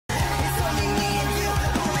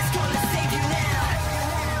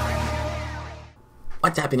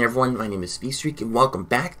What's happening, everyone? My name is Speedstreak, and welcome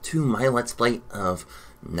back to my Let's Play of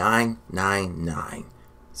 9990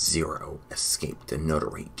 Escape the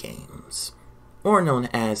Nonary Games, or known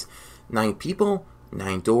as 9 People,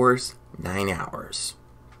 9 Doors, 9 Hours.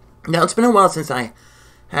 Now, it's been a while since I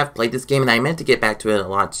have played this game, and I meant to get back to it a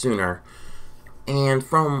lot sooner. And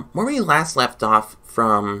from where we last left off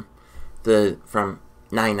from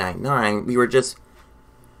 999, we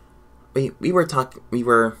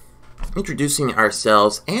were introducing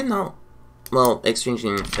ourselves and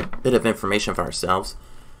exchanging a bit of information of ourselves.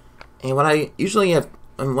 And what I've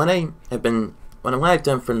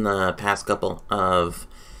done from the past couple of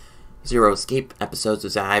Zero Escape episodes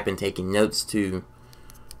is that I've been taking notes to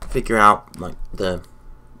figure out the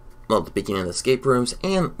beginning of the escape rooms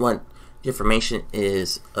and what the information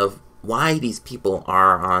is of why these people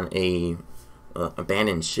are on a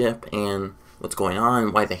abandoned ship and what's going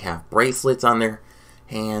on, why they have bracelets on their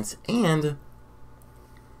hands, and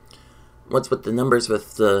what's with the numbers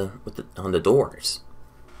on the doors.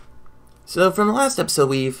 So from the last episode,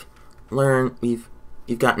 we've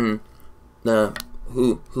gotten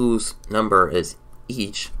whose number is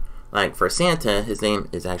each. Like for Santa, his name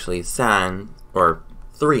is actually San, or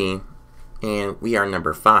 3, and we are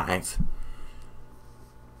number 5.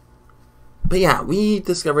 But yeah, we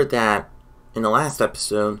discovered that in the last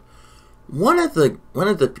episode, one of the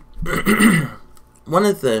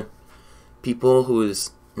people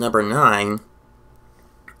who's number 9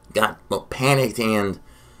 got panicked and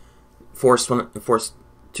forced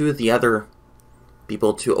 2 of the other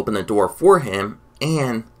people to open the door for him,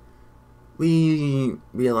 and we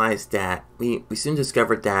realized that we soon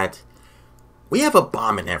discovered that we have a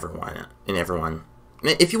bomb in everyone.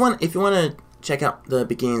 If you want to check out the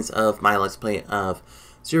beginnings of my Let's Play of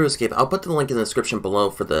Zero Escape, I'll put the link in the description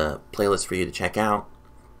below for the playlist for you to check out.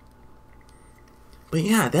 But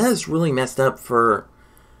yeah, that is really messed up for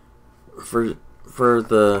the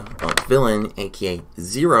villain, aka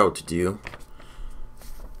Zero, to do.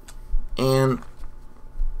 And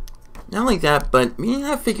not only that, but we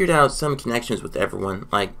have figured out some connections with everyone.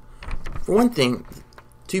 Like, for one thing,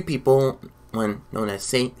 2 people, one known as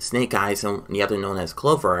Snake Eyes and the other known as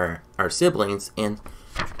Clover, are siblings, and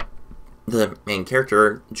the main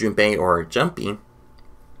character, Junpei or Jumpy,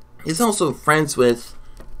 is also friends with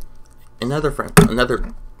another person in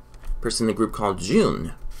the group called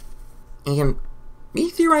June. And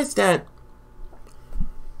we theorized that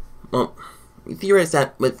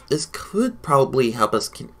with this could probably help us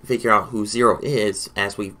figure out who Zero is,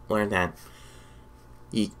 as we learned that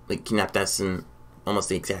he kidnapped us in almost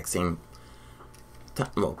the exact same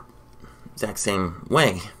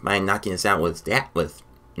way by knocking us out with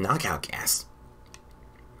knockout gas.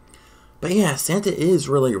 But yeah, Santa is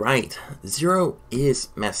really right. Zero is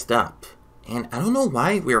messed up, and I don't know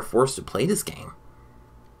why we are forced to play this game.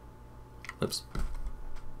 Oops.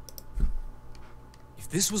 If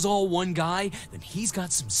this was all one guy, then he's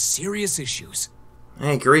got some serious issues.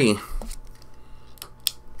 I agree.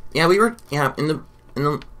 Yeah, in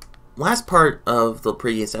the last part of the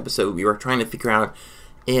previous episode, we were trying to figure out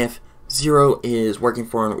if Zero is working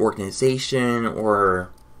for an organization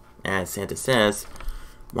or, as Santa says,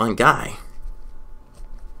 one guy.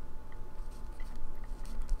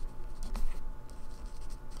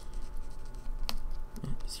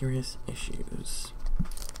 Serious issues.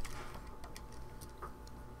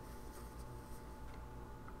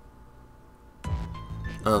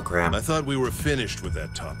 Oh crap. I thought we were finished with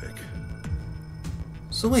that topic.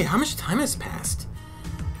 So wait, how much time has passed?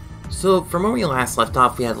 So from where we last left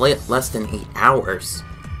off, we had less than 8 hours,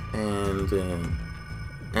 and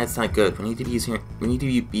that's not good. We need to be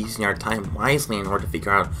using our time wisely in order to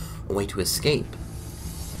figure out a way to escape.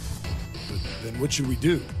 Then what should we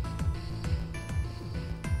do?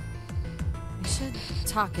 We should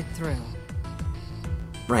talk it through.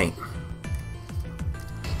 Right.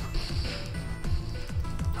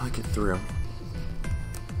 Talk it through.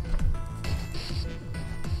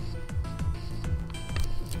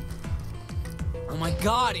 Oh my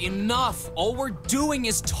god, enough! All we're doing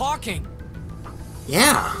is talking!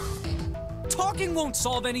 Yeah! Talking won't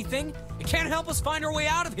solve anything! It can't help us find our way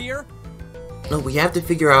out of here! No, we have to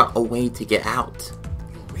figure out a way to get out.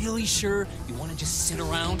 You're really sure you want to just sit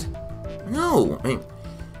around? No! I mean,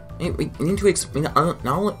 we need to not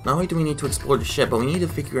only do we need to explore the ship, but we need to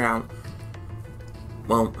figure out,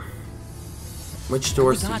 well, which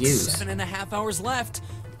doors to use. We got 7.5 hours left.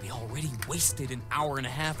 We already wasted 1.5 hours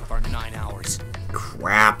of our 9 hours.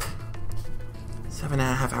 Crap.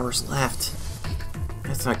 7.5 hours left.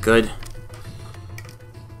 That's not good.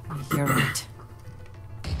 You're right.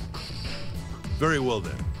 Very well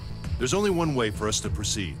then. There's only one way for us to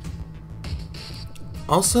proceed.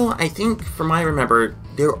 Also, I think, from I remember,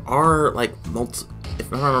 there are, like,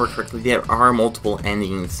 if I remember correctly, there are multiple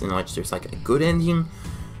endings in which there's, like, a good ending,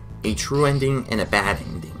 a true ending, and a bad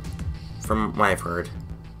ending, from what I've heard.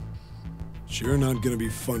 Sure not gonna be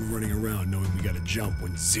fun running around knowing we gotta jump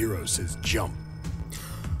when Zero says jump.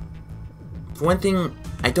 For one thing,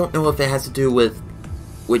 I don't know if it has to do with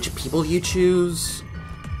which people you choose.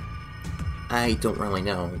 I don't really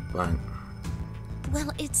know, but...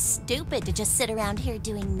 Well, it's stupid to just sit around here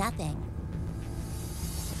doing nothing.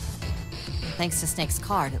 Thanks to Snake's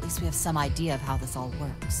card, at least we have some idea of how this all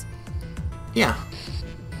works. Yeah.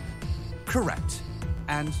 Correct.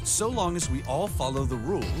 And so long as we all follow the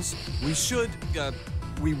rules,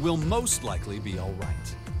 we will most likely be all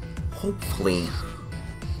right. Hopefully.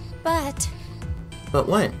 But But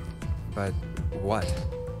what? But what?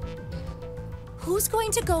 who's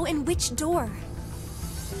going to go in which door?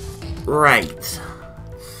 Right.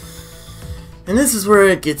 And this is where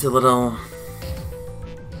it gets a little...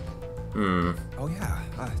 Oh yeah,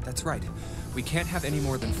 that's right. We can't have any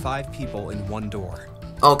more than 5 people in one door.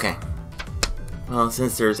 Okay. Well,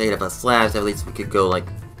 since there's 8 of us left, at least we could go, like,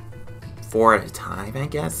 4 at a time, I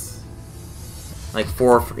guess? Like,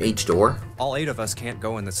 4 for each door? All 8 of us can't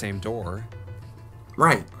go in the same door.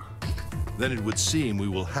 Right. Then it would seem we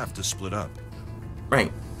will have to split up.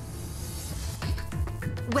 Right.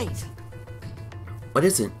 Wait, What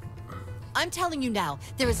is it? I'm telling you now,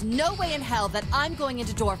 there is no way in hell that I'm going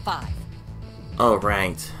into door 5. Oh,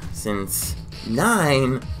 right. Since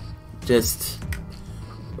 9 just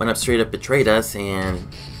went up straight up, betrayed us, and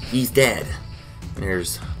he's dead. And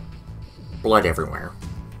there's blood everywhere.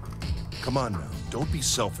 Come on now, don't be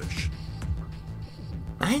selfish.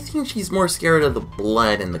 I think she's more scared of the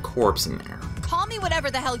blood and the corpse in there. Call me whatever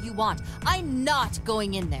the hell you want. I'm not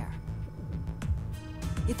going in there.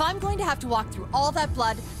 If I'm going to have to walk through all that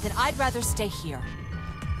blood, then I'd rather stay here.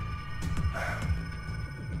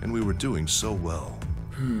 And we were doing so well.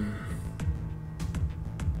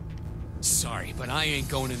 Sorry, but I ain't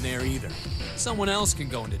going in there either. Someone else can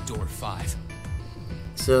go into door 5.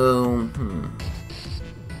 So,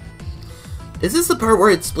 is this the part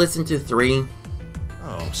where it splits into 3?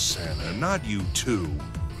 Oh, Santa, not you too.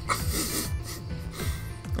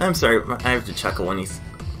 I'm sorry, I have to chuckle when he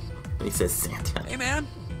says Santa. Hey man,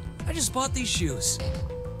 I just bought these shoes.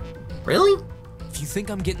 Really? If you think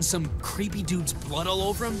I'm getting some creepy dude's blood all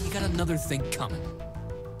over him, you got another thing coming.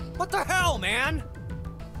 What the hell, man?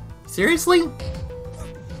 Seriously?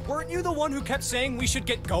 Weren't you the one who kept saying we should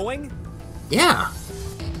get going? Yeah.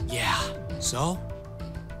 Yeah, so?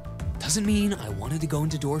 Doesn't mean I wanted to go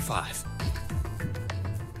into door 5.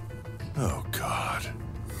 Oh, God.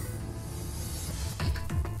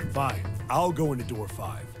 Fine, I'll go into door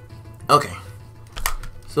 5. Okay.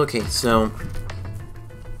 So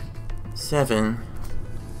 7,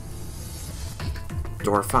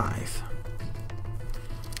 door 5.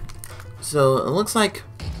 So it looks like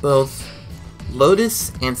both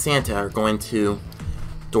Lotus and Santa are going to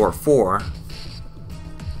door 4.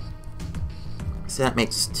 So that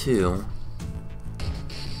makes 2.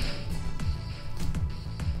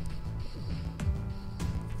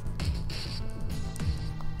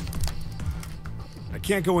 I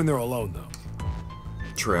can't go in there alone, though.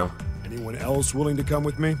 True. Anyone else willing to come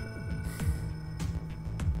with me?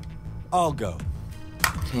 I'll go.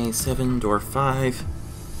 Okay, 7, door 5.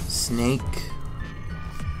 Snake.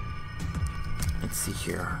 Let's see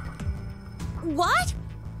here. What?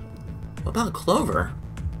 What about Clover?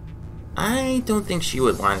 I don't think she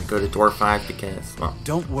would want to go to door 5 because, well,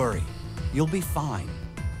 Don't worry. You'll be fine.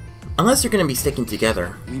 unless they're going to be sticking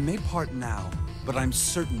together. We may part now, but I'm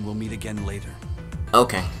certain we'll meet again later.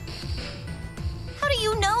 Okay. How do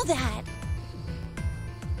you know that?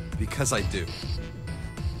 Because I do.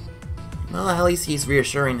 Well, at least he's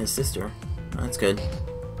reassuring his sister. That's good.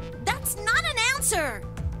 That's not an answer!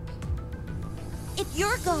 If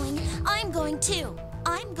you're going, I'm going too.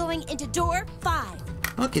 I'm going into door 5.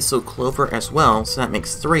 Okay, so Clover as well, so that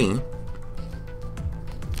makes 3.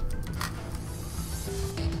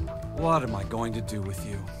 What am I going to do with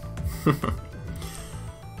you?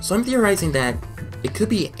 So I'm theorizing that it could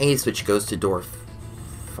be Ace which goes to door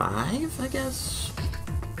 5, I guess?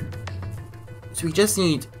 So we just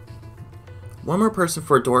need 1 more person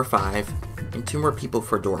for door 5 and 2 more people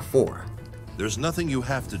for door 4. There's nothing you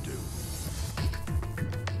have to do.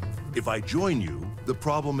 If I join you, the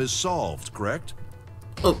problem is solved, correct?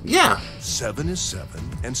 Oh, yeah, 7 is 7,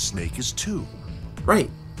 and Snake is 2. right.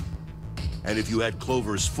 And if you add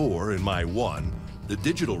Clover's 4 and my 1, the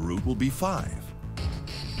digital route will be 5.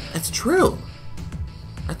 That's true.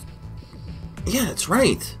 Yeah, that's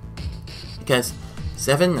right. Because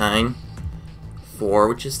 7, 9, 4,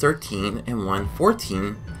 which is 13, and 1,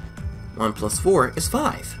 14. 1 plus 4 is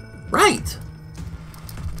 5. Right!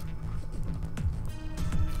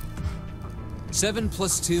 7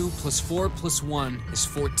 plus 2 plus 4 plus 1 is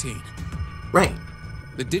 14. Right.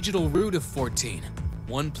 The digital root of 14.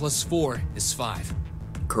 1 plus 4 is 5.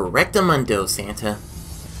 Correctamundo, Santa.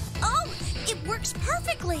 Oh, it works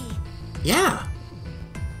perfectly. Yeah.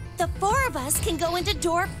 The 4 of us can go into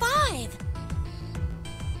door 5.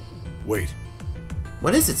 Wait,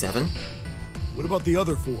 What is it, 7? what about the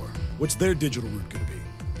other 4? What's their digital route gonna be?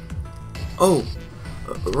 Oh,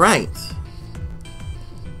 right.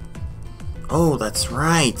 Oh, that's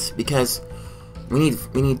right. Because we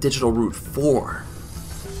need digital root 4.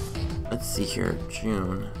 Let's see here,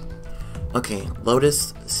 June. Okay,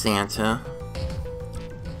 Lotus, Santa.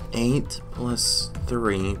 8 plus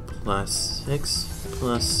 3 plus 6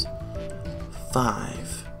 plus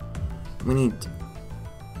 5. We need...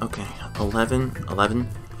 Okay, 11, 11.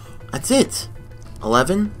 That's it!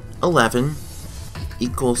 11, 11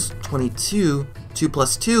 equals 22. 2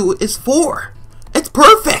 plus 2 is 4! It's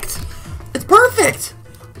perfect! It's perfect!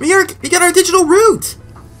 We got our digital root!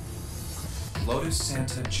 Lotus,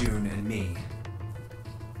 Santa, June, and me.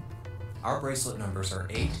 Our bracelet numbers are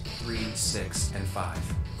 8, 3, 6, and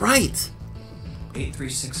 5. Right! 8, 3,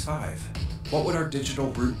 6, 5. What would our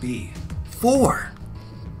digital root be? 4!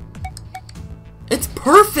 It's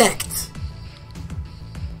perfect!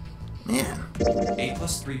 Man. 8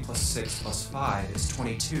 plus 3 plus 6 plus 5 is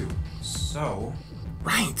 22. So,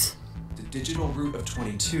 Right! the digital root of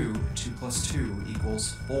 22, 2 plus 2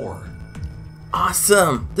 equals 4.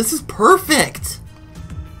 Awesome! This is perfect!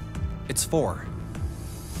 It's 4.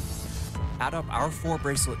 Add up our 4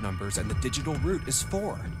 bracelet numbers and the digital root is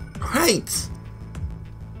 4. Right!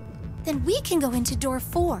 Then we can go into door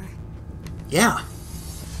 4. Yeah.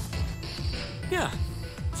 Yeah.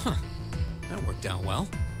 Huh. That worked out well.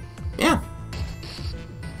 Yeah.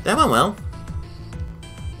 That went well.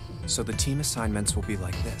 So the team assignments will be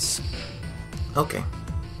like this. Okay.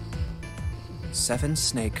 7,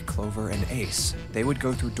 Snake, Clover, and Ace. They would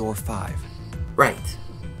go through door 5. Right.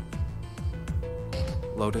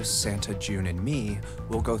 Lotus, Santa, June, and me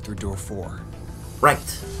will go through door 4.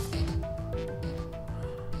 Right.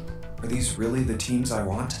 Are these really the teams I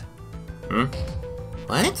want?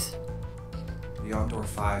 What? Beyond door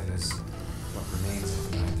 5 is what remains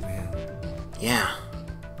of the 9th man. Yeah.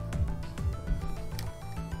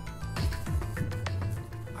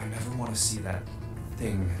 I never want to see that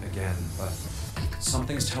thing again, but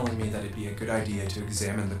something's telling me that it'd be a good idea to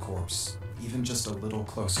examine the corpse, even just a little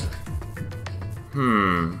closer.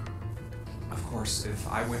 Of course, if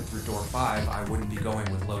I went through door 5, I wouldn't be going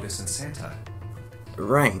with Lotus and Santa.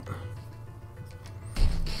 Right.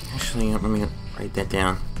 Actually, let me write that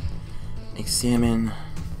down. Examine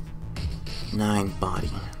 9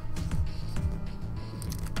 body.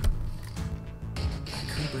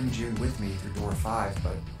 I could bring June with me through door 5,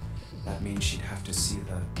 but that means she'd have to see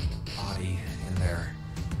the body in there.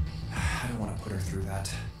 I don't want to put her through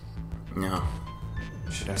that. No.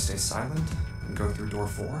 Should I stay silent and go through door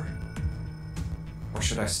 4? Or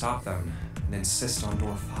should I stop them and insist on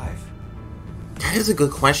door 5? That is a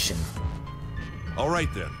good question. All right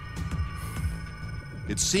then.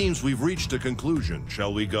 It seems we've reached a conclusion.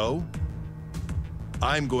 Shall we go?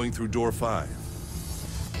 I'm going through door 5.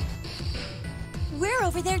 We're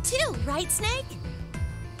over there too, right, Snake?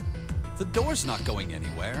 The door's not going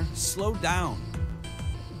anywhere. Slow down.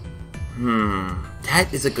 That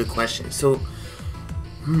is a good question. So,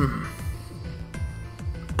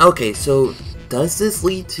 Okay, so does this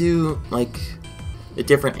lead to, like, the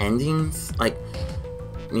different endings? Like,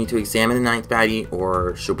 we need to examine the 9th baddie,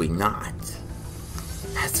 or should we not?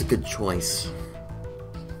 That's a good choice.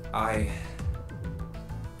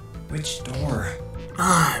 Which door?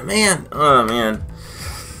 Ah, man. Oh, man.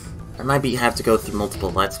 I might have to go through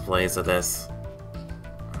multiple Let's Plays of this.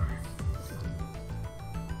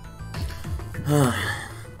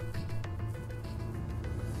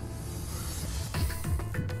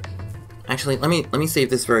 Actually, let me save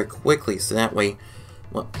this very quickly, so that way,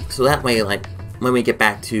 like, when we get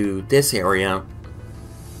back to this area,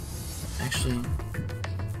 actually,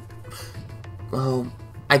 well,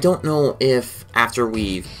 I don't know if after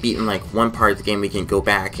we've beaten like one part of the game we can go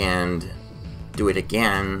back and do it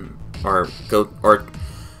again, or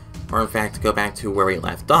in fact go back to where we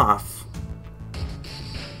left off.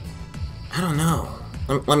 I don't know.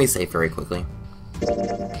 Let me save very quickly.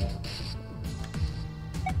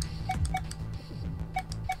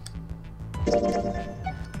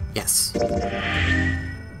 Yes.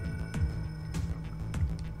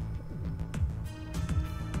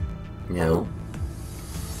 No.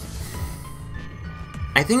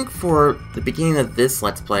 I think for the beginning of this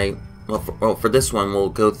Let's Play, well, for this one, we'll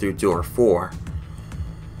go through door 4.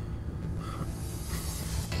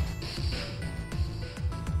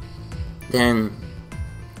 Then,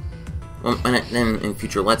 then in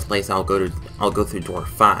future Let's Plays, I'll go through door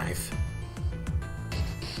 5.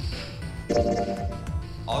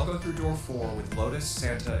 I'll go through door 4 with Lotus,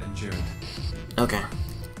 Santa, and June. Okay.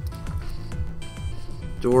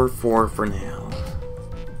 Door 4 for now.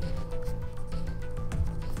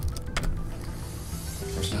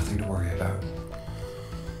 There's nothing to worry about.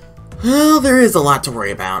 Well, there is a lot to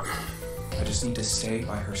worry about. I just need to stay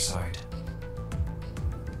by her side.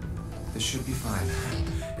 This should be fine.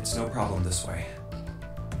 It's no problem this way.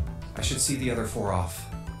 I should see the other 4 off.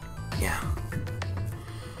 Yeah.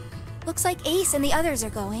 Looks like Ace and the others are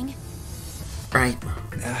going. Right.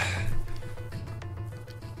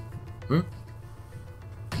 Hmm?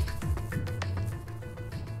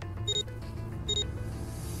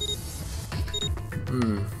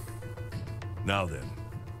 Now then.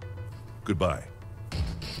 Goodbye.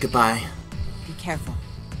 Goodbye. Be careful.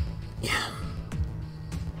 Yeah.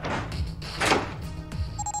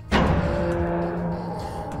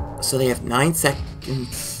 So they have 9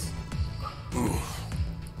 seconds.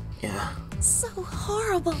 Yeah. So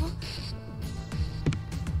horrible.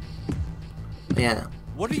 Yeah.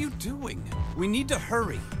 What are you doing? We need to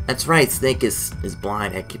hurry. That's right, Snake is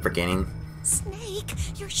blind, I keep forgetting. Snake,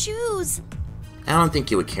 your shoes. I don't think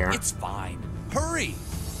you would care. It's fine. Hurry!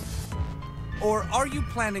 Or are you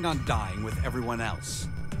planning on dying with everyone else?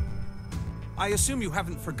 I assume you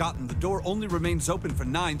haven't forgotten the door only remains open for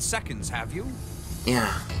 9 seconds, have you?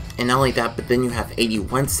 Yeah. And not only that, but then you have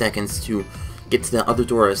 81 seconds to get to the other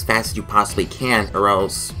door as fast as you possibly can, or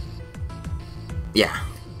else... Yeah.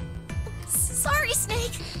 Sorry,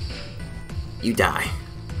 Snake. You die.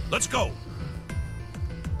 Let's go.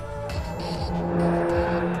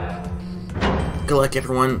 Good luck,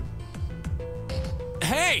 everyone.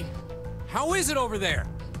 Hey! How is it over there?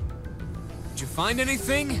 Did you find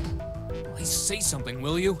anything? Please say something,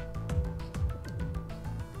 will you?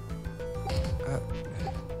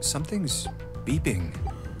 Something's beeping.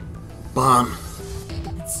 Bomb.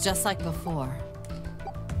 It's just like before.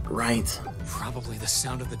 Right. Probably the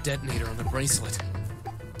sound of the detonator on the bracelet.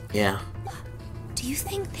 Yeah. Do you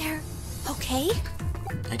think they're okay?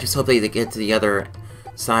 I just hope they get to the other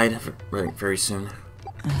side very, very soon.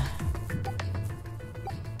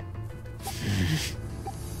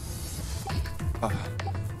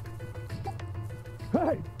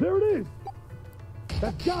 Hey, there it is!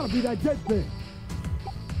 That's gotta be that dead thing!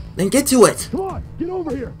 Then get to it! Come on, get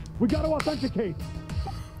over here! We gotta authenticate!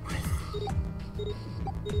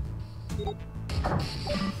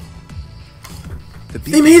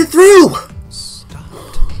 They made it through!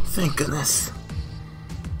 Stopped. Thank goodness.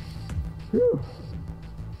 Phew.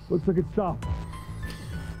 Looks like it stopped.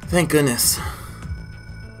 Thank goodness.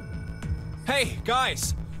 Hey,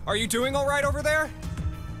 guys! Are you doing alright over there?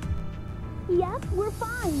 Yep, we're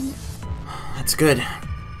fine. That's good.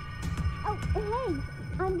 Oh, hey,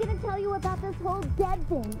 I'm gonna tell you about this whole dead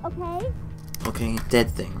thing, okay? Okay, dead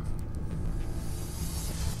thing.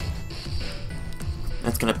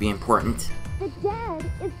 That's gonna be important. The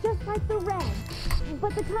dead is just like the red,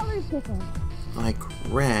 but the color's different. Like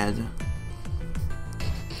red.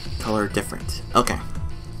 Color different. Okay.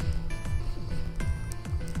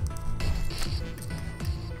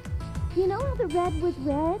 You know how the red was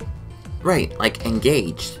red? Right, like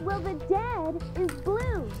engaged. Well, the dead is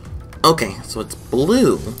blue. Okay, so it's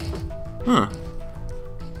blue. Huh.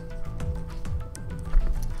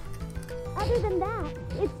 Other than that,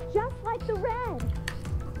 it's just like the red.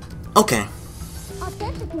 Okay.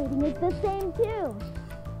 Authenticating is the same too.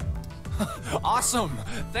 Awesome!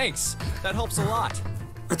 Thanks. That helps a lot.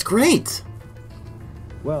 That's great.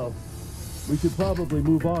 Well, we should probably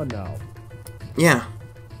move on now. Yeah.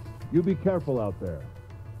 You be careful out there.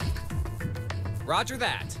 Roger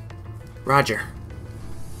that. Roger.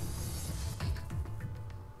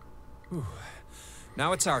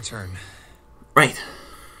 Now it's our turn. Right.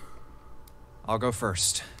 I'll go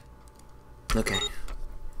first. Okay.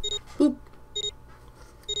 Boop.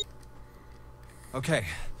 Okay,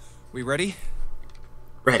 we ready?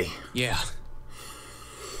 Ready. Yeah.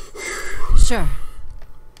 Sure.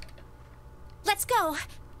 Let's go.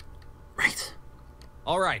 Right.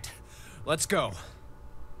 Alright, let's go.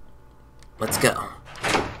 Let's go.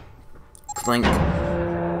 Clink.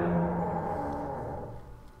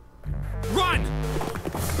 Run!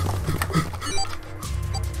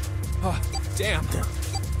 Oh, damn.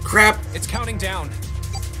 Crap. It's counting down.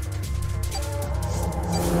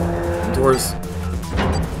 Doors.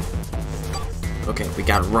 Okay, we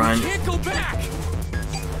gotta run. Can't go back!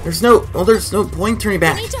 There's no point turning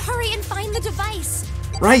back. We need to hurry and find the device.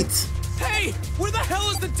 Right. Hey, where the hell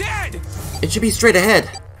is the dead? It should be straight ahead.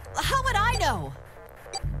 How would I know?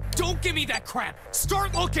 Don't give me that crap.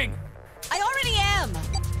 Start looking. I already am.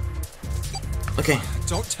 Okay.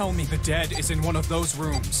 Don't tell me the dead is in one of those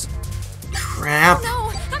rooms. Crap. No,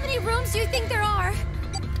 how many rooms do you think there are?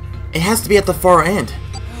 It has to be at the far end.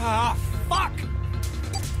 Ah, fuck!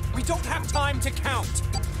 We don't have time to count.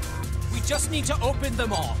 We just need to open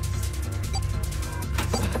them all.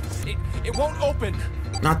 It won't open.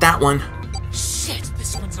 Not that one. Shit,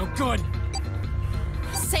 this one's no good.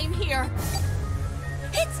 Same here.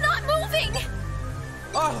 It's not moving!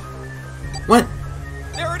 Oh, What?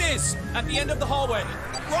 there it is, at the end of the hallway.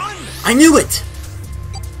 Run! I knew it.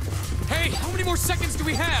 Hey, how many more seconds do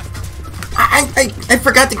we have? I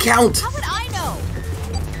forgot to count. How would I know?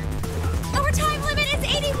 Our time limit is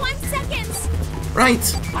 81 seconds!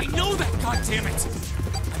 Right. I know that, goddammit!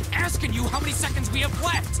 I'm asking you how many seconds we have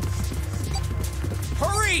left!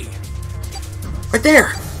 Hurry! Right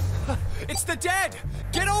there. It's the dead!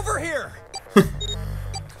 Get over here!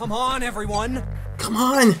 Come on, everyone! Come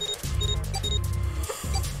on.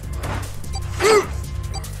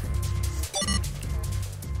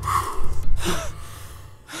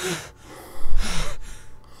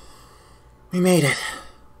 We made it.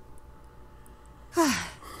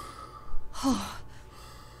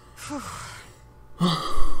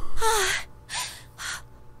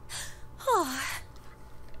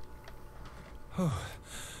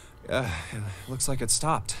 Looks like it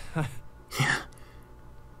stopped. Yeah.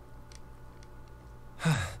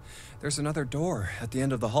 There's another door at the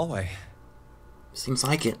end of the hallway. Seems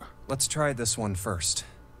like it. Let's try this one first.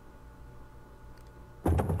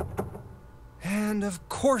 And of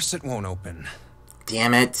course it won't open.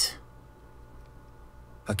 Damn it.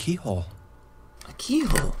 A keyhole. A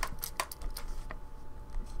keyhole.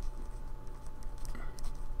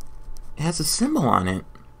 It has a symbol on it.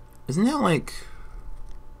 Isn't that like...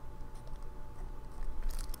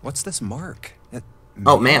 What's this mark?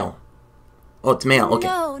 Oh, mail. Oh, it's mail. Okay.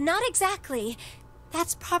 No, not exactly.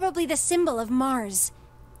 That's probably the symbol of Mars.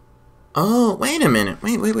 Oh, wait a minute.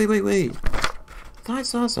 Wait. I thought I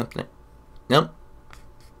saw something. Nope.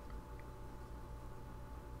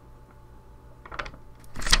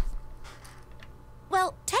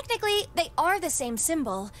 Well, technically, they are the same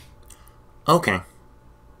symbol. Okay.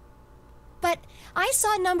 But I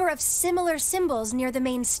saw a number of similar symbols near the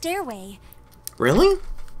main stairway. Really?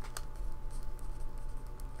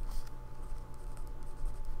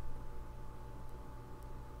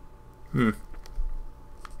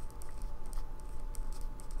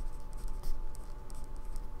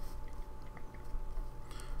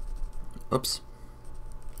 Oops.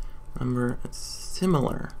 Number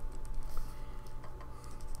similar.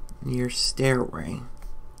 Near stairway.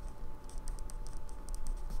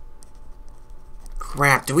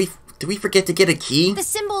 Crap, do we forget to get a key? The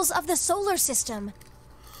symbols of the solar system.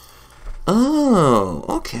 Oh,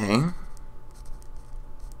 okay.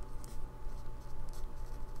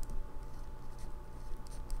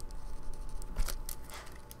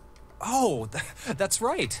 Oh, that's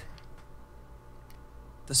right.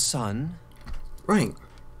 The sun. Right.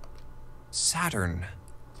 Saturn.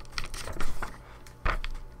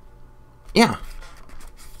 Yeah,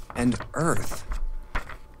 And Earth.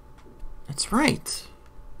 that's right.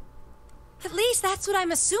 At least that's what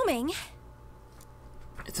I'm assuming.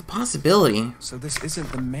 It's a possibility. So this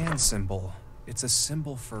isn't the man symbol. It's a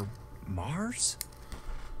symbol for Mars?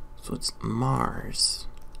 So it's Mars.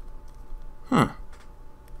 Huh.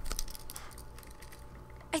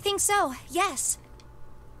 I think so, yes.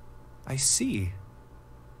 I see.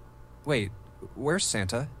 Wait, where's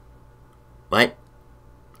Santa? What?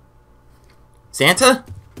 Santa?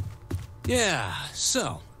 Yeah,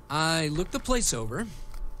 so, I looked the place over.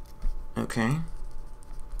 Okay.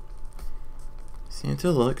 Santa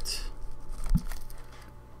looked.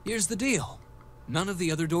 Here's the deal. None of the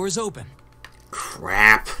other doors open.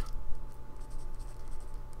 Crap.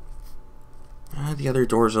 The other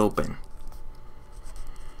door's open.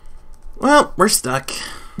 Well, we're stuck.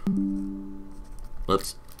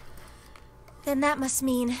 Whoops. Then that must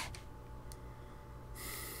mean...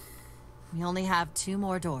 We only have 2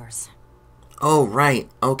 more doors. Oh, right.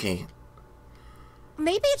 Okay.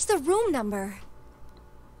 maybe it's the room number.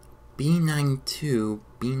 B92,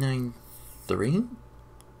 B93?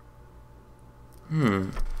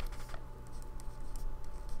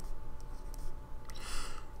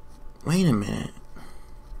 Wait a minute.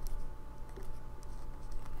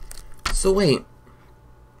 So wait.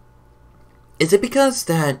 Is it because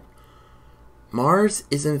that Mars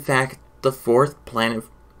is in fact the 4th planet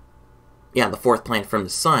yeah, the fourth planet from the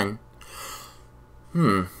sun.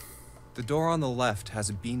 The door on the left has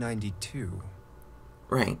a B92.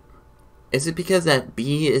 Right. Is it because that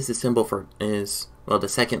B is the symbol for, well, the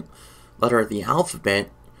second letter of the alphabet?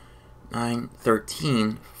 9,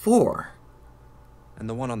 13, 4. And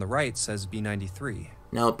the one on the right says B93.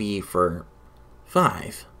 Now B for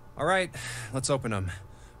 5. Alright, let's open them.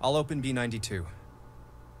 I'll open B92.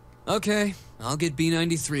 Okay, I'll get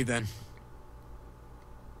B93 then.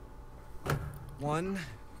 1,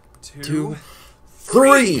 2, 2,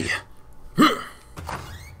 3!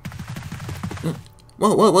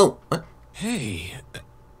 Whoa, whoa, whoa. What? Hey,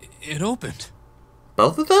 it opened.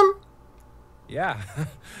 Both of them? Yeah,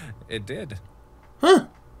 it did. Huh.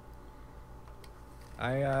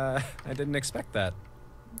 I didn't expect that.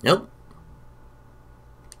 Nope.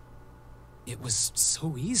 It was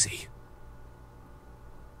so easy.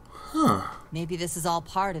 Huh. Maybe this is all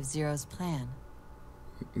part of Zero's plan.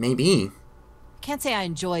 Maybe. Can't say I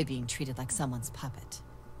enjoy being treated like someone's puppet.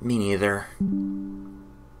 Me neither.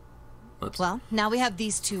 Whoops. Well, now we have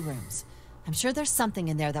these 2 rooms. I'm sure there's something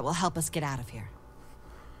in there that will help us get out of here.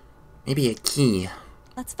 Maybe a key.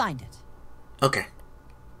 Let's find it. Okay.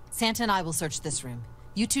 Santa and I will search this room.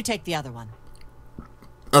 You 2 take the other one.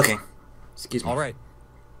 Okay. Excuse me. Alright.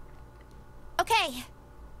 Okay.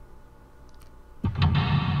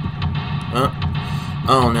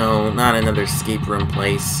 Oh no, not another escape room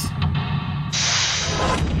place.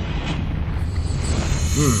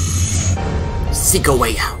 Seek a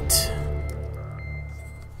way out.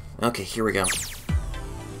 Okay, here we go.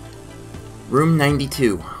 Room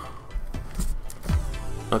 92.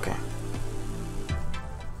 Okay.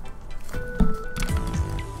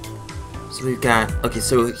 So we've got... Okay,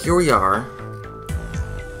 so here we are.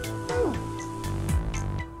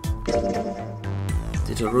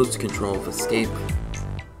 Digital roads control of escape.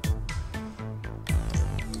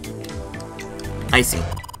 I see.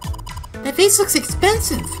 That vase looks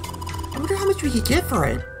expensive. I wonder how much we could get for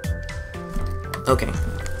it. Okay.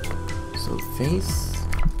 So vase.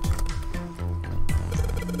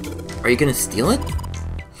 Are you gonna steal it?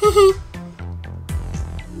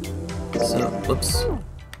 So, whoops.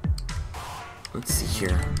 Let's see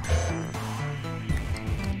here.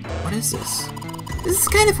 What is this? This is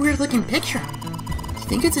kind of weird looking picture. Do you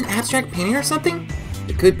think it's an abstract painting or something?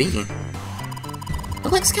 It could be.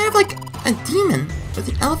 It looks kind of like a demon with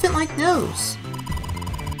an elephant-like nose.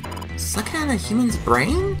 Sucking out a human's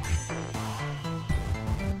brain?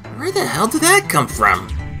 Where the hell did that come from?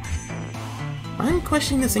 I'm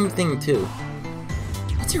questioning the same thing too.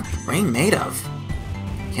 What's your brain made of?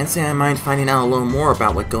 Can't say I mind finding out a little more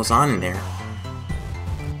about what goes on in there.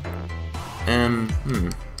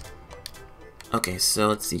 Okay, so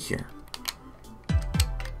let's see here.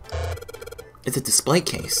 It's a display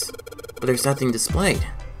case, but there's nothing displayed.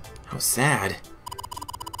 How sad.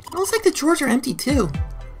 It looks like the drawers are empty too.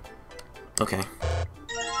 Okay.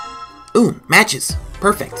 Ooh, matches!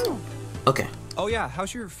 Perfect. Okay. Oh yeah,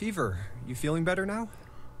 how's your fever? You feeling better now?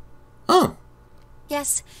 Oh,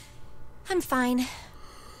 Yes, I'm fine.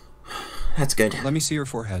 that's good. Let me see your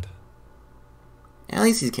forehead. At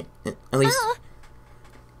least he's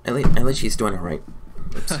at least she's doing it right.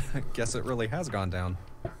 Oops. Guess it really has gone down.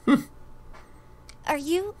 Are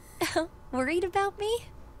you worried about me?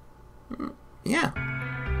 Yeah.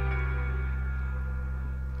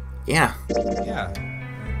 Yeah. Yeah,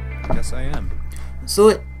 I guess I am.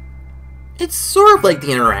 So it's sort of like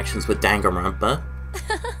the interactions with Danganronpa.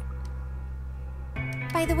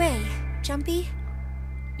 By the way, Jumpy,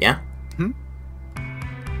 Yeah.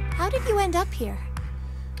 how did you end up here?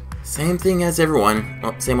 Same thing as everyone.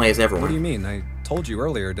 Well, same way as everyone. What do you mean? I told you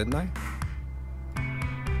earlier, didn't I?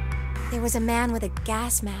 There was a man with a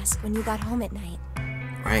gas mask when you got home at night.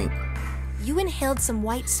 Right. You inhaled some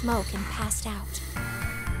white smoke and passed out.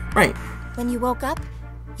 Right. When you woke up,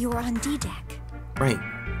 you were on D-Deck. Right.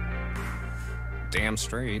 Damn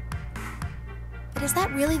straight. But is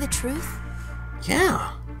that really the truth?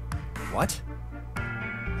 Yeah. What?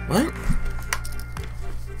 What?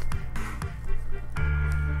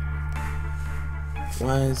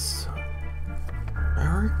 Was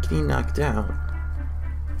our getting knocked out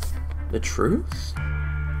the truth?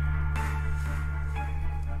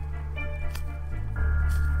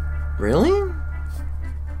 Really?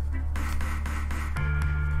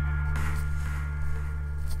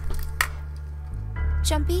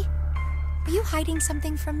 Jumpy, are you hiding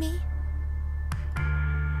something from me?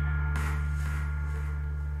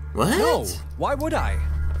 What? No! Why would I?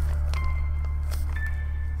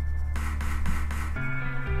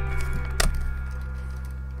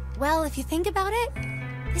 Well, if you think about it,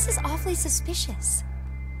 this is awfully suspicious.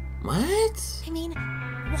 What? I mean,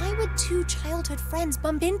 Why would two childhood friends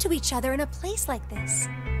bump into each other in a place like this?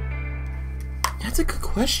 That's a good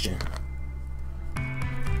question.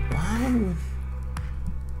 Why would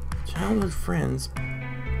childhood friends...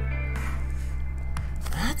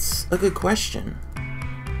 That's a good question.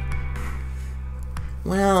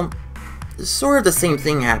 Well, sort of the same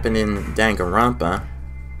thing happened in Danganronpa.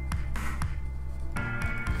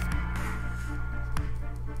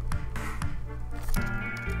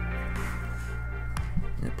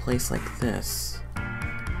 In a place like this.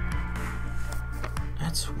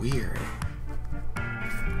 That's weird.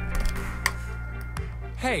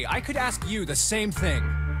 Hey, I could ask you the same thing.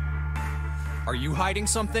 Are you hiding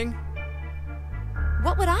something?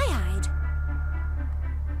 What would I hide?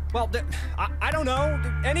 Well, I don't know.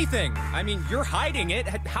 Anything. I mean, you're hiding it.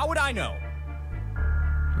 How would I know?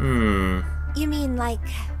 You mean like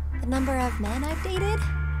the number of men I've dated?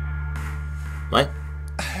 What?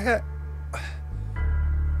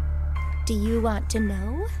 Do you want to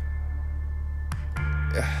know?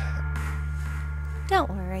 Don't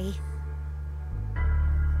worry.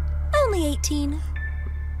 Only 18.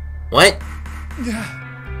 What?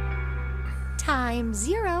 Times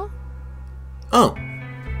 0. Oh.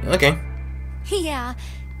 Okay. Yeah,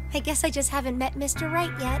 I guess I just haven't met Mr.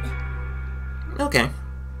 Right yet. Okay.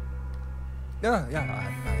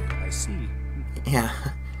 Yeah, I see. Yeah.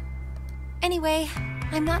 Anyway,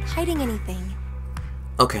 I'm not hiding anything.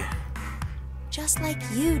 Okay. Just like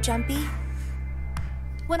you, Jumpy.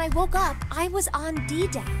 When I woke up, I was on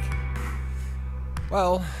D-Deck.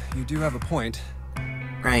 Well, you do have a point.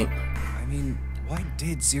 Right. I mean, why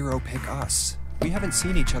did Zero pick us? We haven't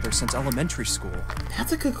seen each other since elementary school.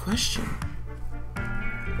 That's a good question.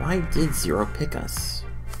 Why did Zero pick us?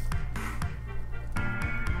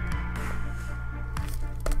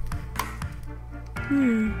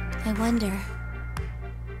 I wonder.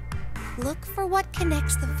 Look for what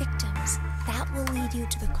connects the victims. That will lead you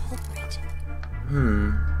to the culprit.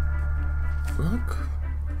 Look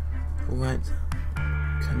for what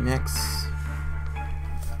connects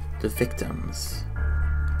the victims.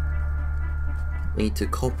 Lead to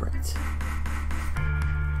culprit.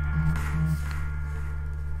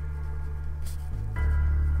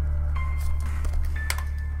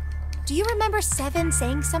 Do you remember Seven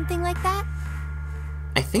saying something like that?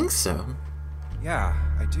 I think so. Yeah,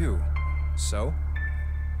 I do. So?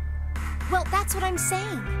 Well, that's what I'm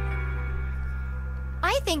saying.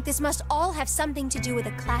 I think this must all have something to do with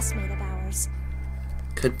a classmate of ours.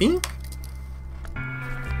 Could be?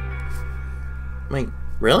 Wait,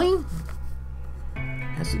 really?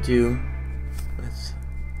 Has to do with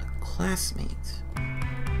a classmate.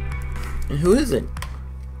 And who is it?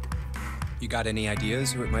 You got any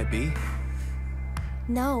ideas who it might be?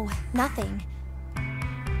 No, nothing.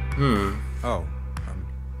 Oh,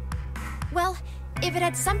 Well, if it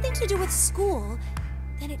had something to do with school,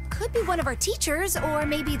 then it could be one of our teachers, or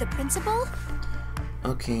maybe the principal.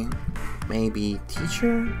 Okay, maybe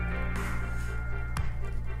teacher?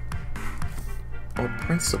 Or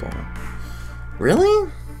principal?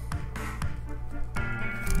 Really?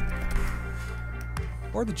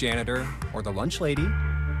 or the janitor, or the lunch lady.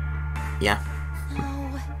 Yeah.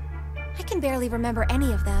 Oh, I can barely remember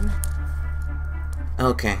any of them.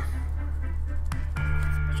 Okay.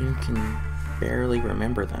 You can barely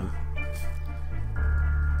remember them.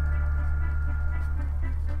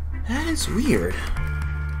 That is weird.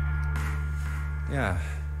 Yeah,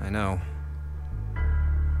 I know.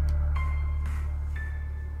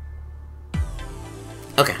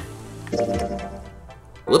 Okay.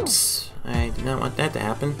 Whoops. I did not want that to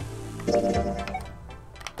happen.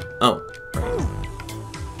 Oh.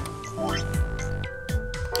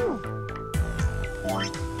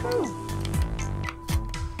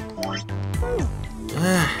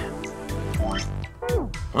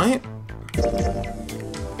 What?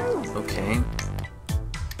 Okay.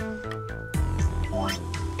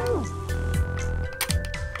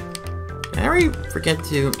 Did I already forget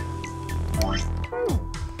to...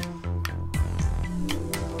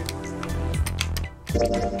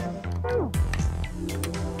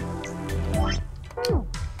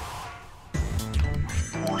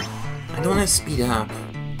 I don't want to speed up.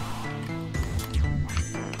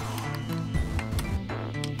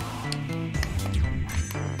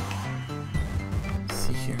 Let's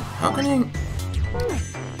see here. How can I...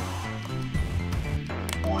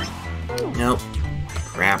 Nope.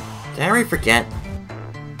 Crap. Did I already forget?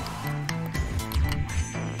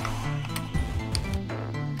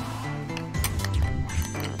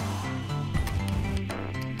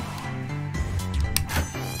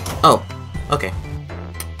 Oh, okay.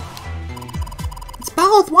 It's a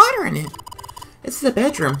bottle with water in it. It's the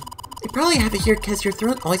bedroom. You probably have it here because your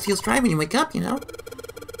throat always feels dry when you wake up, you know?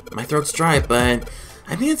 My throat's dry, but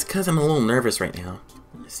I think it's because I'm a little nervous right now.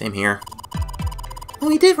 Same here. Well,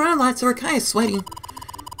 we did run a lot, so we're kind of sweaty.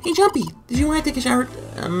 Hey, Jumpy, did you want to take a shower?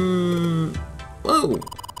 Whoa.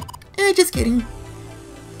 Just kidding.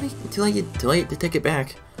 Too late to take it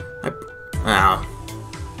back. Ow.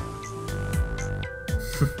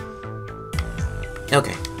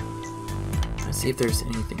 Okay. Let's see if there's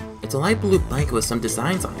anything. It's a light blue blanket with some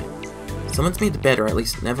designs on it. Someone's made the bed, or at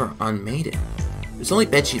least never unmade it. There's only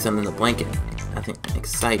bed sheets under the blanket. Nothing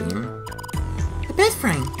exciting. The bed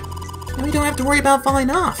frame! Now we don't have to worry about falling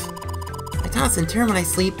off. I toss and turn when I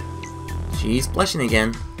sleep. She's blushing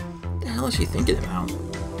again. What the hell is she thinking about?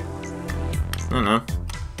 I don't know.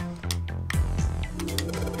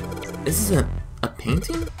 This is a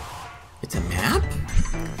painting? It's a map?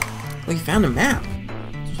 We found a map.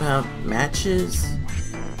 Matches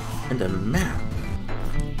and a map.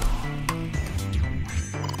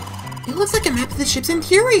 It looks like a map of the ship's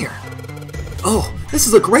interior. Oh, this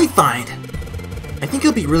is a great find. I think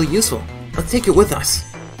it'll be really useful. Let's take it with us.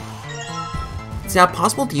 It's now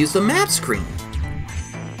possible to use the map screen.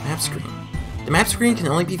 Map screen. The map screen can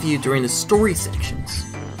only be viewed during the story sections.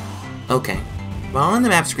 Okay. While on the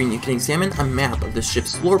map screen, you can examine a map of the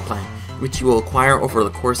ship's floor plan, which you will acquire over the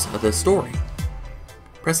course of the story.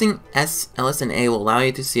 Pressing S, LS, and A will allow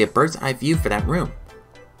you to see a bird's eye view for that room.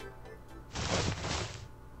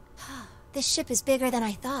 This ship is bigger than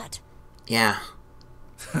I thought. Yeah.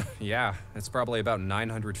 Yeah, it's probably about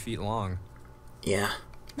 900 feet long. Yeah.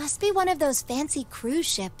 Must be one of those fancy cruise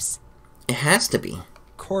ships. It has to be.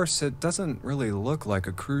 Of course, it doesn't really look like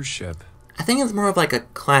a cruise ship. I think it's more of like a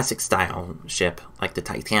classic style ship, like the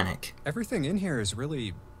Titanic. Everything in here is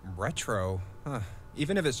really retro.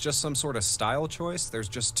 Even if it's just some sort of style choice, there's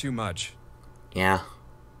just too much. Yeah.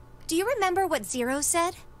 Do you remember what Zero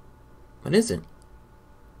said? What is it?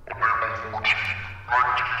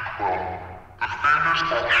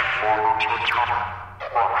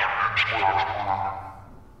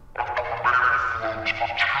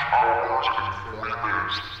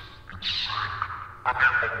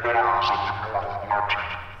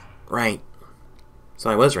 Right. So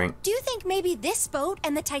I was right. Do you think maybe this boat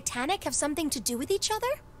and the Titanic have something to do with each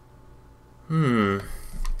other?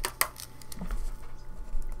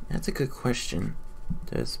 That's a good question.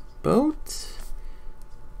 Does boat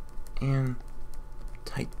and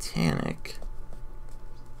Titanic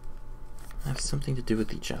have something to do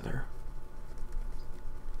with each other?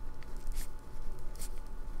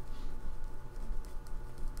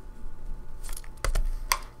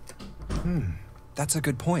 That's a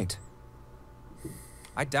good point.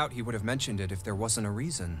 I doubt he would have mentioned it if there wasn't a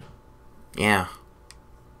reason. Yeah.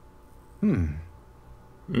 Do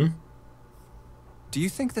you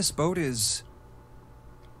think this boat is...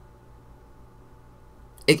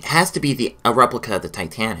 It has to be a replica of the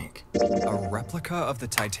Titanic. a replica of the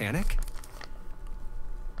Titanic?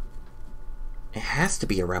 It has to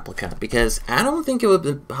be a replica, because I don't think it would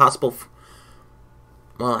be possible...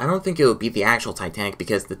 Well, I don't think it would be the actual Titanic,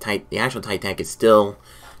 because the actual Titanic is still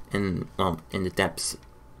in the depths.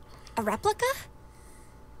 A replica?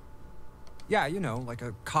 Yeah, you know, like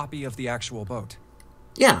a copy of the actual boat.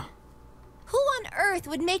 Yeah. Who on earth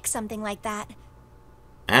would make something like that?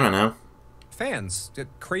 I don't know. Fans.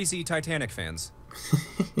 Crazy Titanic fans.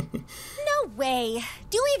 No way.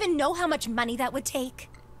 Do you even know how much money that would take?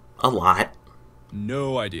 A lot.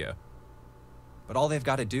 No idea. But all they've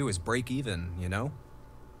got to do is break even, you know?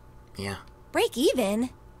 Yeah. Break even?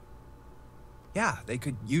 Yeah, they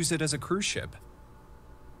could use it as a cruise ship.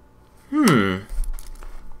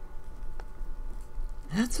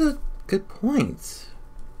 That's a good point.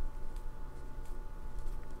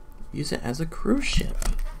 Use it as a cruise ship.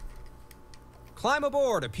 Climb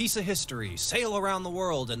aboard a piece of history, sail around the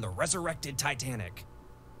world in the resurrected Titanic.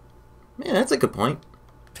 Yeah, that's a good point.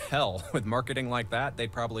 Hell, with marketing like that,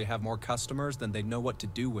 they'd probably have more customers than they'd know what to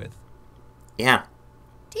do with. Yeah.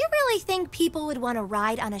 Do you really think people would want to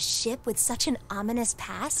ride on a ship with such an ominous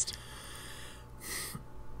past?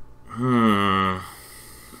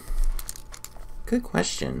 Good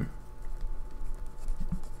question.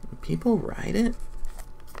 Would people ride it?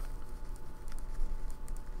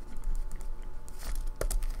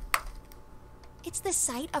 It's the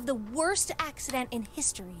site of the worst accident in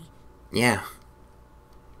history. Yeah.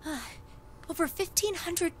 Over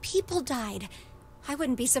 1,500 people died. I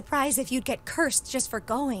wouldn't be surprised if you'd get cursed just for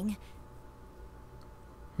going.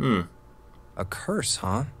 A curse,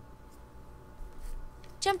 huh?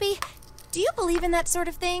 Jumpy, do you believe in that sort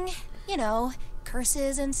of thing? You know,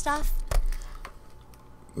 curses and stuff?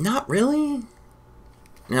 Not really.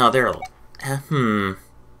 No, they're...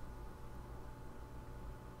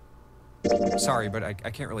 Sorry, but I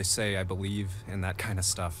can't really say I believe in that kind of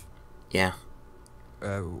stuff. Yeah.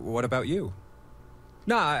 What about you?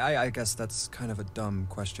 No, I guess that's kind of a dumb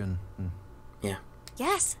question. Yeah.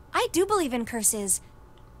 Yes, I do believe in curses.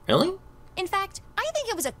 Really? In fact, I think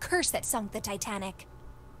it was a curse that sunk the Titanic.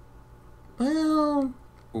 Well...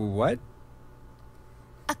 What?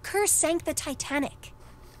 A curse sank the Titanic.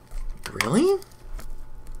 Really?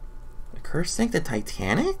 A curse sank the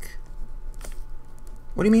Titanic?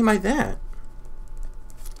 What do you mean by that?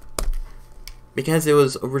 Because it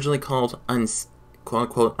was originally called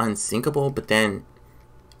quote-unquote unsinkable, but then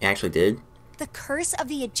it actually did? The curse of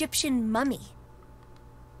the Egyptian mummy.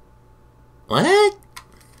 What?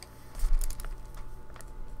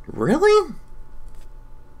 Really?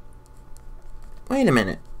 Wait a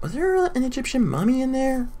minute. Was there an Egyptian mummy in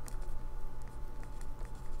there?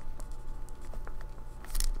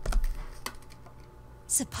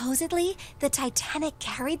 Supposedly, the Titanic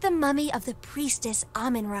carried the mummy of the priestess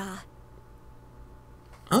Amun-Ra.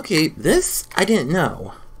 Okay, this I didn't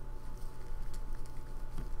know.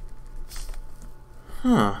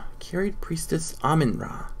 Huh. Carried priestess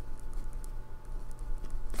Amun-Ra.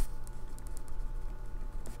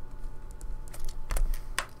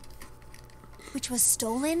 Which was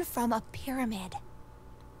stolen from a pyramid.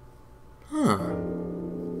 Huh.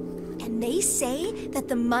 And they say that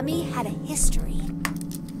the mummy had a history.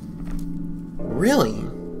 Really?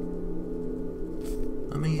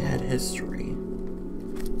 Mummy had history.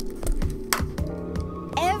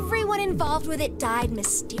 Everyone involved with it died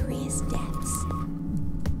mysterious deaths.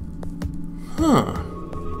 Huh.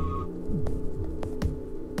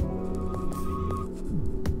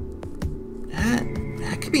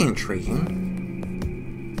 That could be intriguing.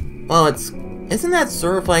 Well, isn't that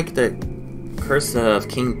sort of like the curse of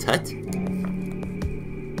King Tut?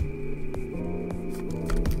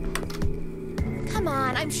 Come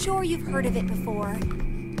on, I'm sure you've heard of it before.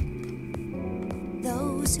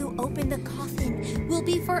 Those who open the coffin will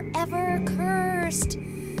be forever cursed.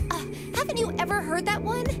 Haven't you ever heard that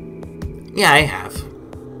one? Yeah, I have.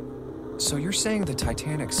 So you're saying the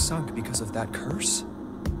Titanic sunk because of that curse?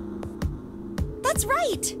 That's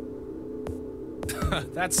right!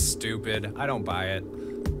 That's stupid. I don't buy it.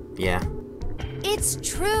 Yeah. It's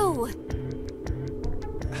true!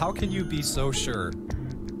 How can you be so sure?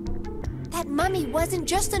 That mummy wasn't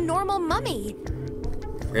just a normal mummy.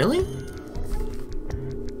 Really?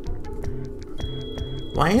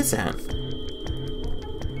 Why is that?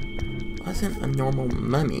 Wasn't a normal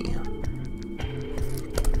mummy.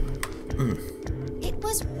 It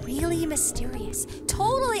was really mysterious.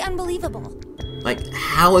 Totally unbelievable. Like,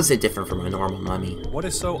 how is it different from a normal mummy? What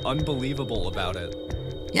is so unbelievable about it?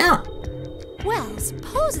 Yeah. Well,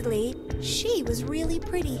 supposedly, she was really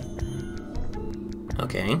pretty.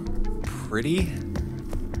 Okay. Pretty?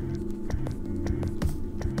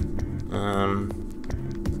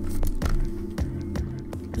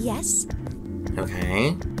 Yes?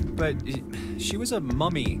 Okay. But she was a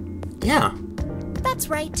mummy. Yeah. That's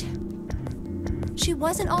right. She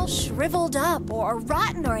wasn't all shriveled up or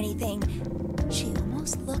rotten or anything. She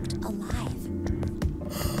almost looked alive.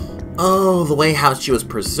 Oh, the way how she was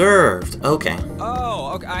preserved. Okay.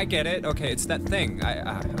 Oh, okay, I get it. Okay, it's that thing.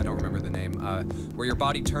 I don't remember the name. Where your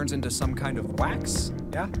body turns into some kind of wax,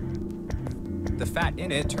 yeah? The fat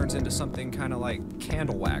in it turns into something kind of like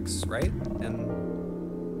candle wax, right? And...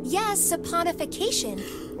 Yes, saponification.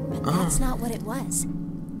 But that's not what it was.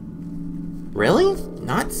 Really?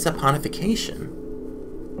 Not saponification.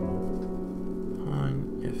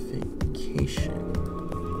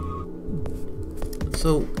 Saponification.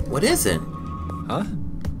 So, what is it? Huh?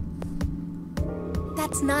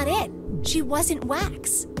 That's not it. She wasn't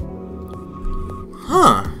wax.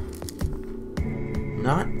 Huh.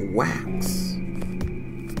 Not wax.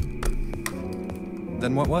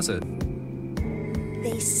 Then what was it?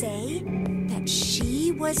 They say that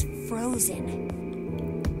she was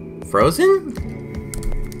frozen. Frozen?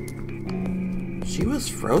 She was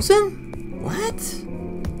frozen? What?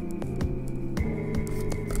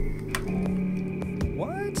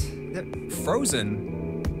 What?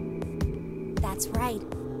 Frozen? That's right.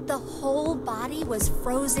 The whole body was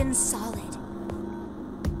frozen solid.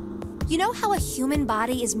 You know how a human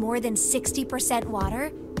body is more than 60%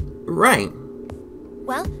 water? Right.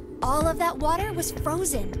 Well, all of that water was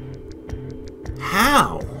frozen.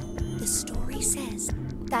 How? The story says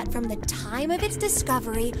that from the time of its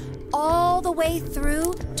discovery all the way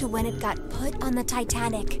through to when it got put on the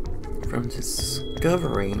Titanic. From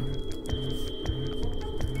discovery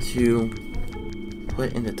to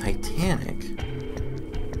put in the Titanic.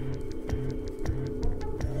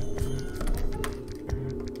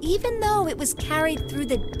 even though it was carried through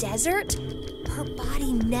the desert, her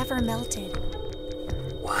body never melted.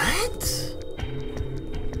 What?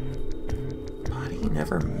 Body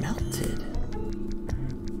never melted.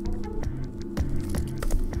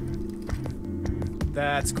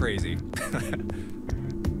 That's crazy.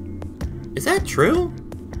 Is that true?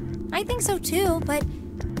 I think so too, but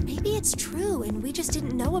maybe it's true and we just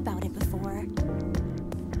didn't know about it before.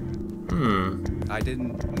 I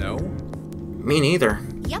didn't know? Me neither.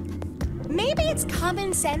 Yep. Maybe it's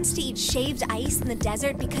common sense to eat shaved ice in the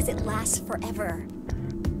desert because it lasts forever.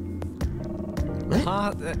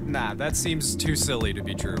 Huh? Nah, that seems too silly to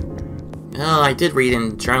be true. Well, I did read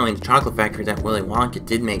in Charlie and the Chocolate Factory that Willy Wonka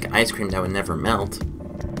did make ice cream that would never melt.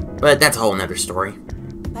 But that's a whole nother story.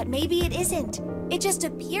 But maybe it isn't. It just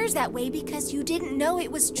appears that way because you didn't know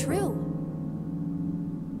it was true.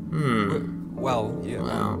 Well, yeah.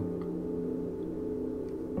 Well,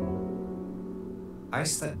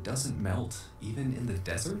 Ice that doesn't melt, even in the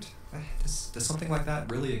desert? Does something like that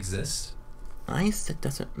really exist? ice that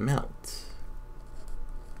doesn't melt.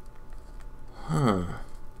 Huh.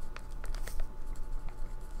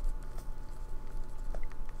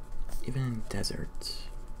 Even in desert.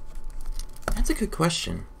 That's a good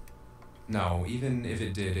question. No, even if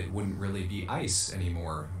it did, it wouldn't really be ice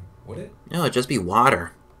anymore, would it? No, it'd just be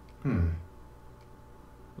water.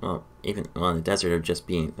 Well, in the desert, it'd just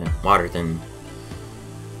be water, then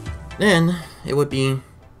it would be,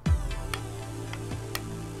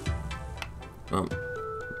 well,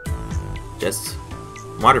 just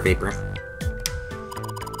water vapor.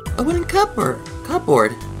 A wooden cupboard.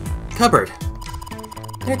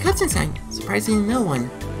 There are cups inside. Surprising no one.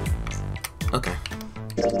 Okay.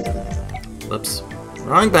 Whoops.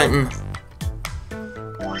 Wrong button.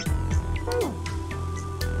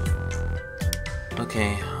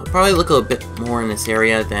 Okay, I'll probably look a little bit more in this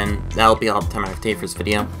area, then that'll be all the time I have to take for this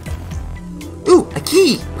video. Ooh, a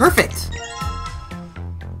key! Perfect!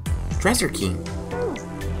 Dresser key.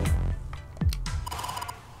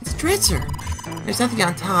 It's a dresser. There's nothing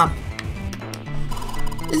on top.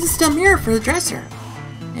 This is still a mirror for the dresser.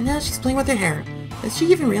 And now she's playing with her hair. Does she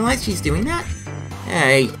even realize she's doing that?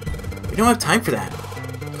 Hey, we don't have time for that.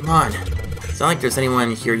 Come on. It's not like there's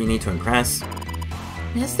anyone here you need to impress.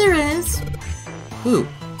 Yes, there is. Who?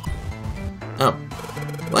 Oh.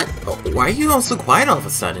 What? Oh, why are you all so quiet all of a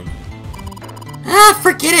sudden? Ah,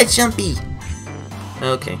 forget it, Jumpy!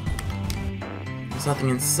 Okay. There's nothing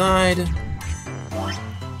inside.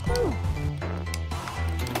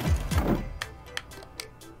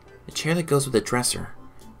 The chair that goes with the dresser.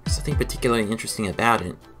 There's nothing particularly interesting about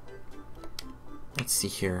it. Let's see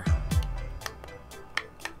here.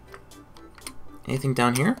 Anything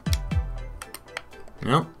down here?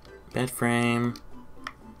 Nope. Bed frame.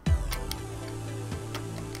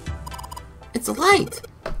 It's a light!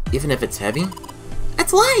 Even if it's heavy,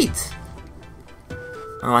 it's light!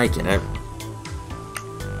 I like it.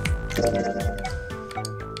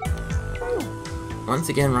 Once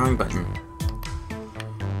again, wrong button.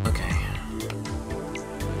 Okay.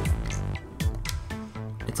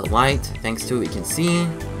 It's a light. Thanks to it, we can see.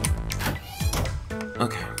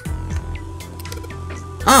 Okay.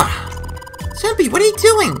 Ah! Jumpy, what are you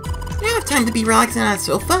doing? You don't have time to be relaxing on a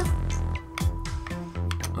sofa.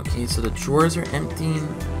 Okay, so the drawers are empty.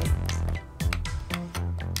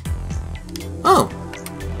 Oh!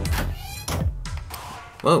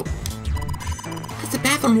 Whoa. That's the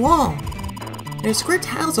bathroom wall! There's square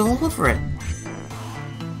tiles all over it.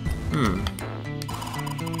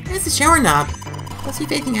 There's the shower knob. Let's see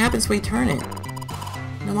if anything happens when we turn it.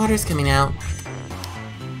 No water's coming out.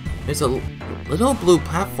 There's a little blue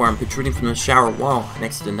platform protruding from the shower wall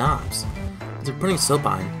next to the knobs. They're putting soap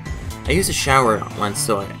on. I used a shower once,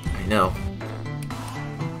 so I know.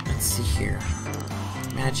 Let's see here.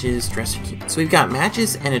 Matches, dresser key. So we've got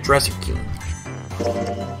matches and a dresser key.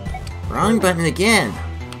 Wrong button again.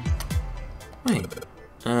 Wait.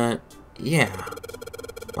 Yeah.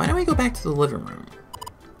 Why don't we go back to the living room?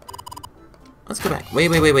 Let's go back. Wait.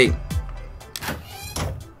 We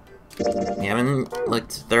haven't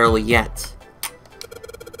looked thoroughly yet.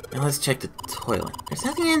 Now let's check the toilet. There's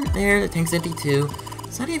nothing in there. The tank's empty too.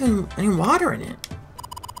 There's not even any water in it.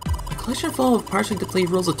 A collection full of partially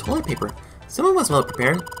depleted rolls of toilet paper. Someone was well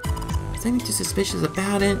prepared. There's nothing too suspicious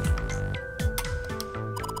about it.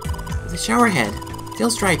 There's a shower head.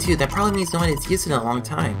 Feels dry too. That probably means no one has used it in a long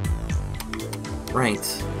time. Right.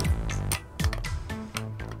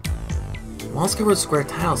 Walls covered with square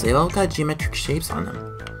tiles. They all got geometric shapes on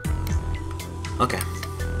them. Okay.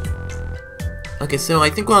 Okay, so I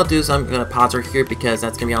think what I'll do is I'm gonna pause right here because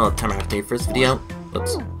that's gonna be all the time I have to take for this video.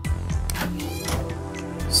 Oops.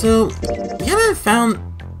 So, we haven't found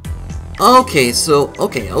Okay, so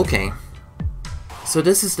okay. So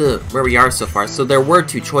this is where we are so far. So there were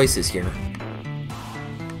two choices here.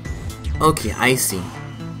 Okay, I see.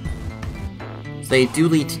 So they do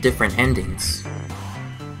lead to different endings.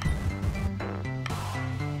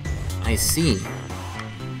 I see.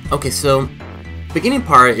 Okay, so beginning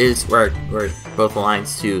part is where both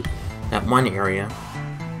aligns to that one area.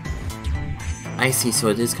 I see, so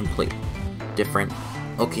it is completely different.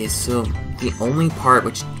 Okay, so the only part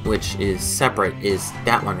which is separate is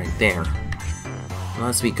that one right there.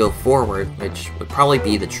 Unless we go forward, which would probably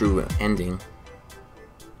be the true ending.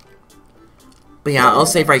 But yeah, I'll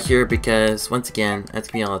save right here because, once again, that's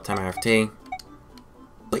gonna be all the time I have today.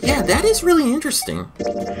 But yeah, that is really interesting.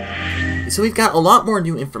 So we've got a lot more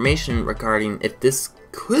new information regarding if this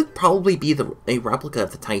could probably be a replica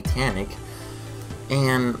of the Titanic.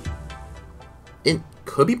 And it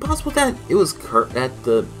could be possible that it was that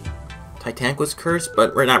the Titanic was cursed,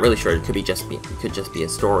 but we're not really sure. It could just be a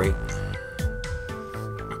story.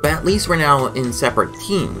 But at least we're now in separate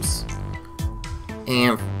teams,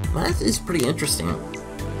 and that is pretty interesting.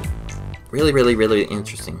 Really, really, really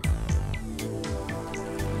interesting.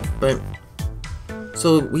 But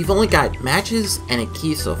so we've only got matches and a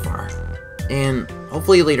key so far, and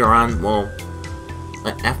hopefully later on,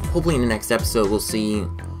 hopefully in the next episode, we'll see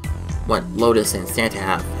what Lotus and Santa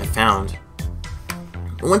have found.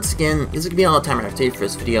 But once again, this is gonna be all the time I have today for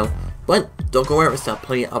this video. But don't go anywhere without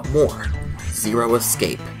plenty of more Zero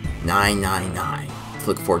Escape 999.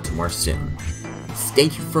 Look forward to more soon. Stay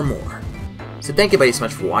tuned for more. So thank you everybody so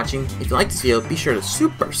much for watching. If you like this video, be sure to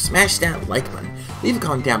super smash that like button. Leave a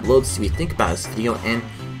comment down below to see what you think about this video, and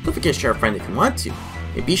don't forget to share a friend if you want to.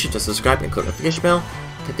 And be sure to subscribe and click the notification bell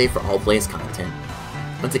today for all the latest content.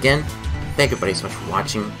 Once again, thank you everybody so much for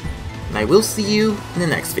watching, and I will see you in the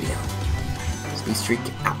next video. Speedstreak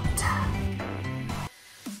out.